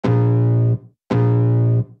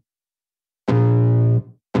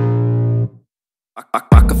I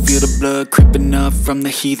can feel the blood creeping up from the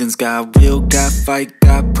heathens. Got will, got fight,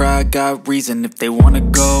 got pride, got reason. If they wanna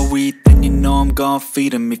go eat, then you know I'm gon'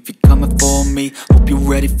 feed them. If you're coming for me, hope you're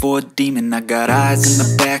ready for a demon. I got eyes in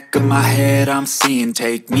the back of my head, I'm seeing.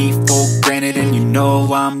 Take me for granted and you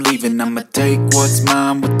know I'm leaving. I'ma take what's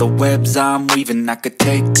mine with the webs I'm weaving. I could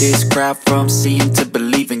take this crowd from seeing to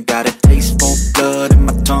believing. Got a taste for blood and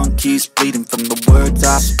my tongue keeps bleeding from the words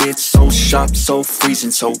I spit. So sharp, so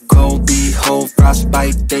freezing, so cold. Behold,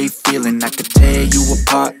 frostbite they feeling. I could tear you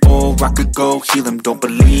apart or I could go heal them. Don't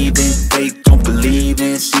believe in fate, don't believe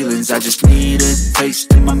in ceilings. I just need a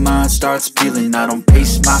taste and my mind starts peeling. I don't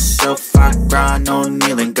pace myself, I grind on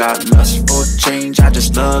kneeling. Got lust for change, I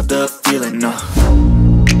just love the feeling.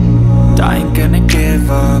 I ain't gonna give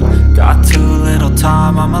up. Got too little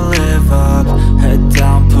time, I'ma live up. Head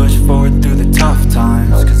down, push forward through the tough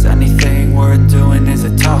times. Cause anything worth doing is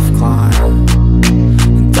a tough climb.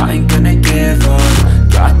 And I ain't gonna give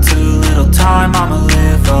up. Got too little time, I'ma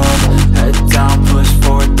live up. Head down, push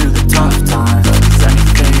forward through the tough times. Cause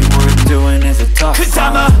anything worth doing is a tough climb. Cause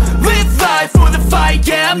I'ma live life for the fight,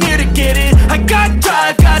 yeah, I'm here to get it. I got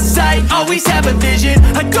drive, got sight, always have a vision.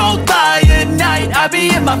 I go by at night, I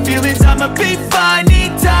be in my feelings. I'ma be fine,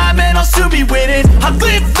 need time and I'll soon be winning. I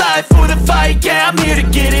live life for the fight, yeah, I'm here to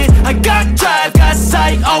get it. I got drive, got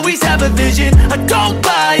sight, always have a vision. I go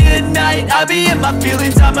by at night, I be in my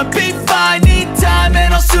feelings. I'ma be fine, need time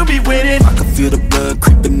and I'll soon be winning. I can feel the blood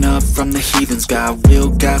creeping up from the heathens. Got will,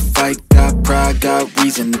 got fight, got pride, got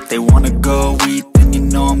reason. If they wanna go eat, then you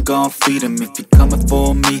know I'm gon' feed them. If you're coming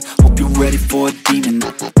for me, hope you're ready for a demon.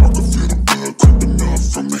 I can feel the blood creeping up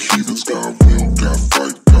from the heathens. Got will, got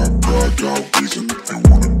fight, got pride, got reason.